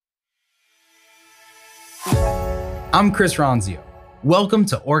I'm Chris Ronzio. Welcome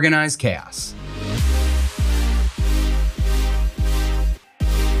to Organized Chaos.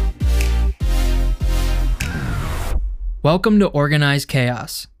 Welcome to Organized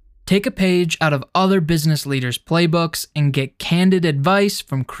Chaos. Take a page out of other business leaders' playbooks and get candid advice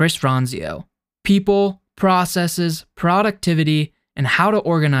from Chris Ronzio. People, processes, productivity, and how to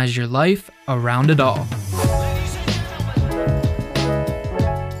organize your life around it all.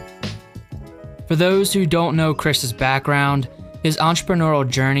 For those who don't know Chris's background, his entrepreneurial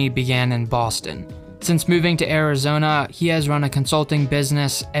journey began in Boston. Since moving to Arizona, he has run a consulting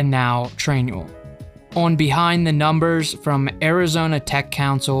business and now Trainual. On Behind the Numbers from Arizona Tech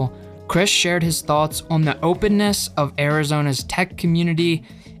Council, Chris shared his thoughts on the openness of Arizona's tech community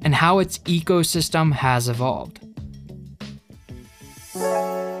and how its ecosystem has evolved.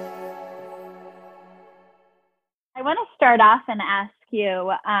 I want to start off and ask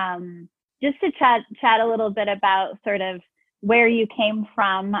you just to chat a little bit about sort of where you came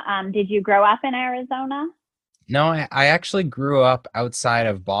from. Did you grow up in Arizona? No, I actually grew up outside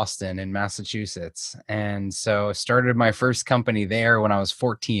of Boston in Massachusetts. And so started my first company there when I was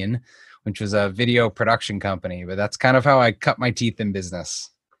 14, which was a video production company. But that's kind of how I cut my teeth in business.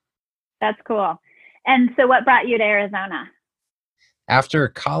 That's cool. And so what brought you to Arizona? After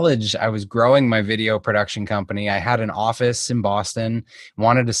college, I was growing my video production company. I had an office in Boston,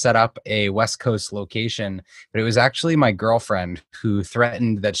 wanted to set up a West Coast location, but it was actually my girlfriend who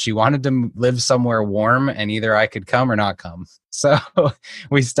threatened that she wanted to live somewhere warm and either I could come or not come. So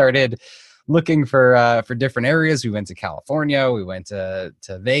we started looking for different areas. We went to California, we went to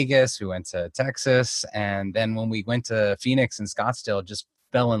Vegas, we went to Texas. And then when we went to Phoenix and Scottsdale, just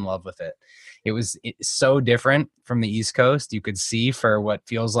fell in love with it. It's so different from the East Coast. You could see for what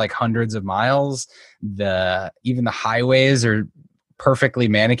feels like hundreds of miles. Even the highways are perfectly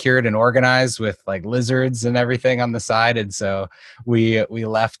manicured and organized with like lizards and everything on the side. And so we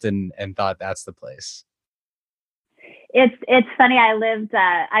left and thought that's the place. It's funny.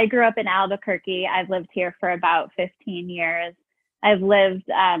 I grew up in Albuquerque. I've lived here for about 15 years. I've lived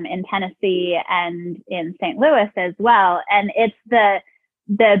in Tennessee and in St. Louis as well. And it's the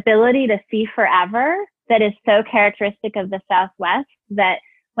ability to see forever that is so characteristic of the Southwest, that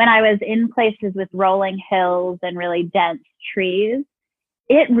when I was in places with rolling hills and really dense trees,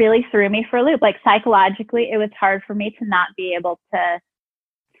 it really threw me for a loop. Like psychologically, it was hard for me to not be able to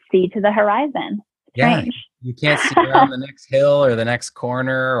see to the horizon. Strange. Yeah, you can't see around the next hill or the next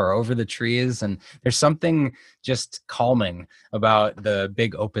corner or over the trees. And there's something just calming about the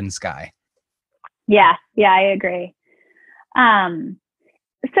big open sky. Yeah, I agree.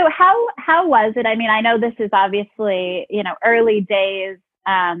 So how was it? I mean, I know this is obviously, early days.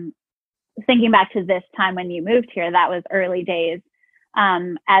 Thinking back to this time when you moved here, that was early days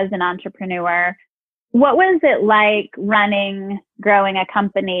as an entrepreneur. What was it like growing a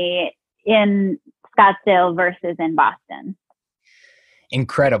company in Scottsdale versus in Boston?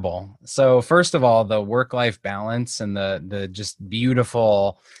 Incredible. So first of all, the work-life balance and the just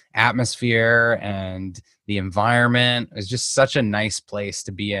beautiful atmosphere and the environment is just such a nice place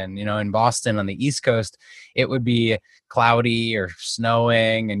to be in. In Boston on the East Coast, it would be cloudy or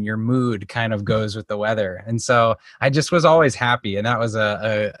snowing and your mood kind of goes with the weather. And so I just was always happy, and that was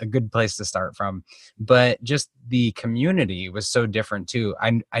a good place to start from. But just the community was so different too.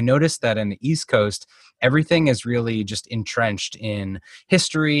 I noticed that in the East Coast, everything is really just entrenched in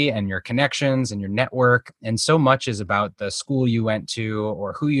history and your connections and your network. And so much is about the school you went to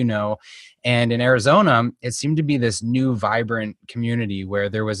or who you know. And in Arizona, it seemed to be this new, vibrant community where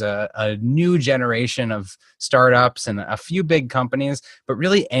there was a new generation of startups and a few big companies, but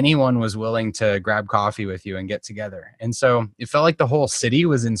really anyone was willing to grab coffee with you and get together. And so it felt like the whole city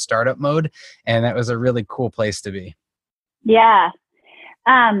was in startup mode, and that was a really cool place to be. Yeah.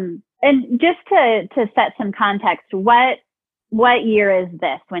 And just to set some context, what year is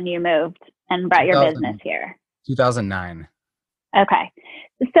this when you moved and brought your business here? 2009. Okay.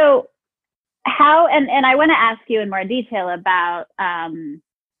 So how, and I want to ask you in more detail about,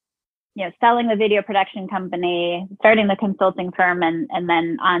 selling the video production company, starting the consulting firm, and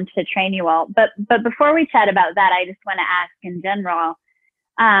then on to Trainual. But before we chat about that, I just want to ask in general,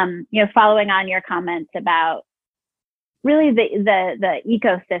 following on your comments about really the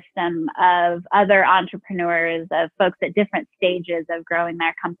ecosystem of other entrepreneurs, of folks at different stages of growing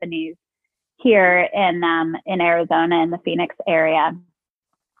their companies here in Arizona, in the Phoenix area.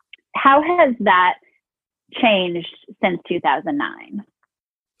 How has that changed since 2009?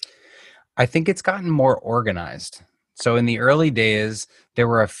 I think it's gotten more organized. So in the early days, there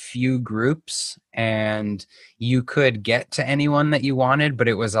were a few groups and you could get to anyone that you wanted, but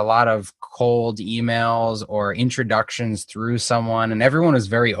it was a lot of cold emails or introductions through someone, and everyone was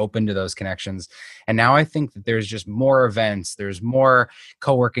very open to those connections. And now I think that there's just more events, there's more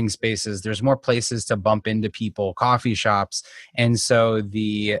co-working spaces, there's more places to bump into people, coffee shops. And so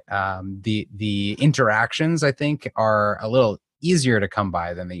the interactions, I think, are a little easier to come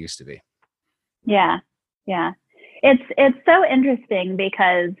by than they used to be. Yeah. Yeah. It's so interesting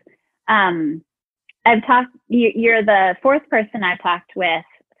because you're the fourth person I've talked with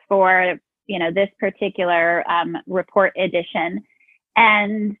for, this particular report edition.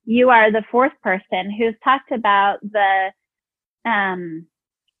 And you are the fourth person who's talked about the,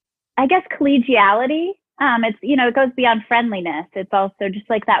 I guess, collegiality. It's, it goes beyond friendliness. It's also just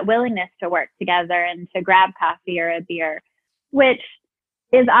like that willingness to work together and to grab coffee or a beer, which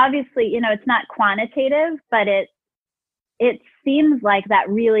is obviously, it's not quantitative, but it seems like that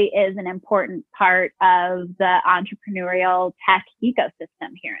really is an important part of the entrepreneurial tech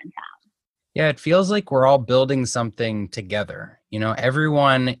ecosystem here in town. Yeah, it feels like we're all building something together.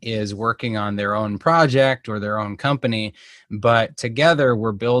 Everyone is working on their own project or their own company, but together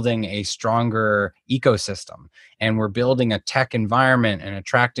we're building a stronger ecosystem, and we're building a tech environment and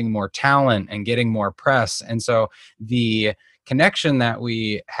attracting more talent and getting more press. And so the connection that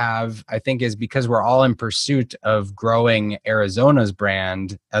we have, I think, is because we're all in pursuit of growing Arizona's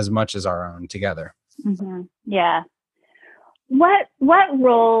brand as much as our own together. Mm-hmm. Yeah. What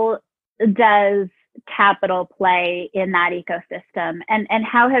role does capital play in that ecosystem, and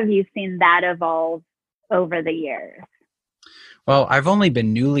how have you seen that evolve over the years? Well, I've only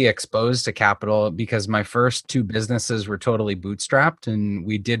been newly exposed to capital because my first two businesses were totally bootstrapped, and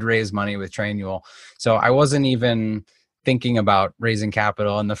we did raise money with Trainual. So I wasn't even thinking about raising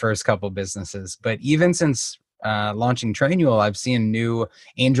capital in the first couple businesses. But even since launching Trainual, I've seen new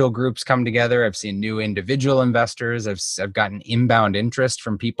angel groups come together. I've seen new individual investors. I've gotten inbound interest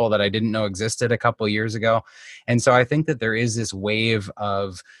from people that I didn't know existed a couple of years ago. And so I think that there is this wave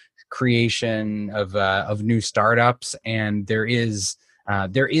of creation of new startups, and there is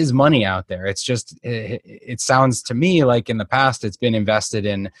money out there. It's just it sounds to me like in the past it's been invested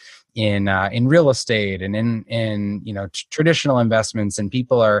in real estate and in traditional investments, and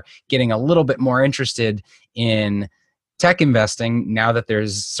people are getting a little bit more interested in tech investing now that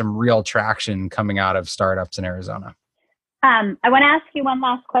there's some real traction coming out of startups in Arizona. I want to ask you one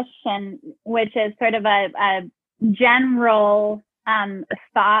last question, which is sort of a general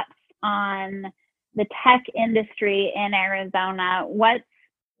thoughts on the tech industry in Arizona. What's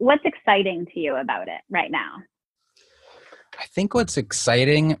exciting to you about it right now? I think what's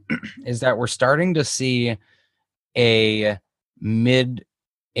exciting is that we're starting to see a middle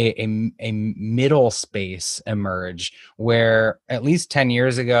space emerge, where at least 10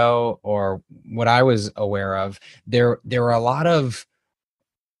 years ago, or what I was aware of, there were a lot of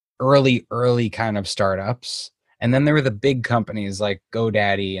early kind of startups. And then there were the big companies like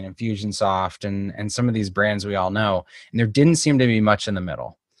GoDaddy and Infusionsoft and some of these brands we all know. And there didn't seem to be much in the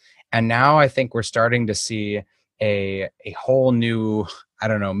middle. And now I think we're starting to see a whole new,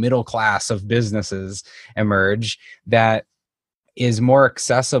 middle class of businesses emerge that is more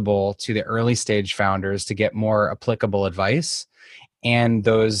accessible to the early stage founders to get more applicable advice. And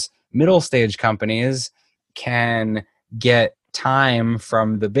those middle stage companies can get time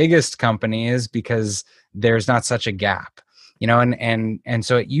from the biggest companies because there's not such a gap. And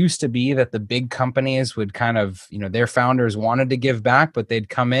so it used to be that the big companies would kind of, their founders wanted to give back, but they'd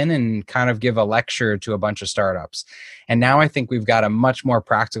come in and kind of give a lecture to a bunch of startups. And now I think we've got a much more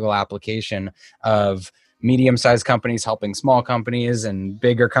practical application of medium-sized companies helping small companies and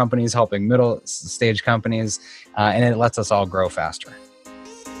bigger companies helping middle stage companies. And it lets us all grow faster.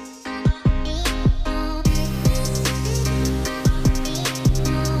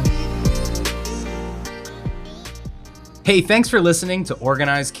 Hey, thanks for listening to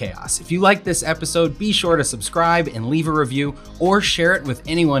Organized Chaos. If you like this episode, be sure to subscribe and leave a review, or share it with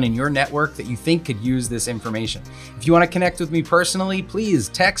anyone in your network that you think could use this information. If you want to connect with me personally, please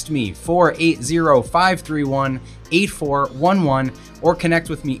text me 480-531-8411, or connect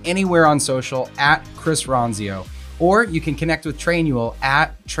with me anywhere on social at Chris Ronzio. Or you can connect with Trainual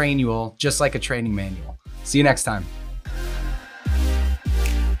at Trainual, just like a training manual. See you next time.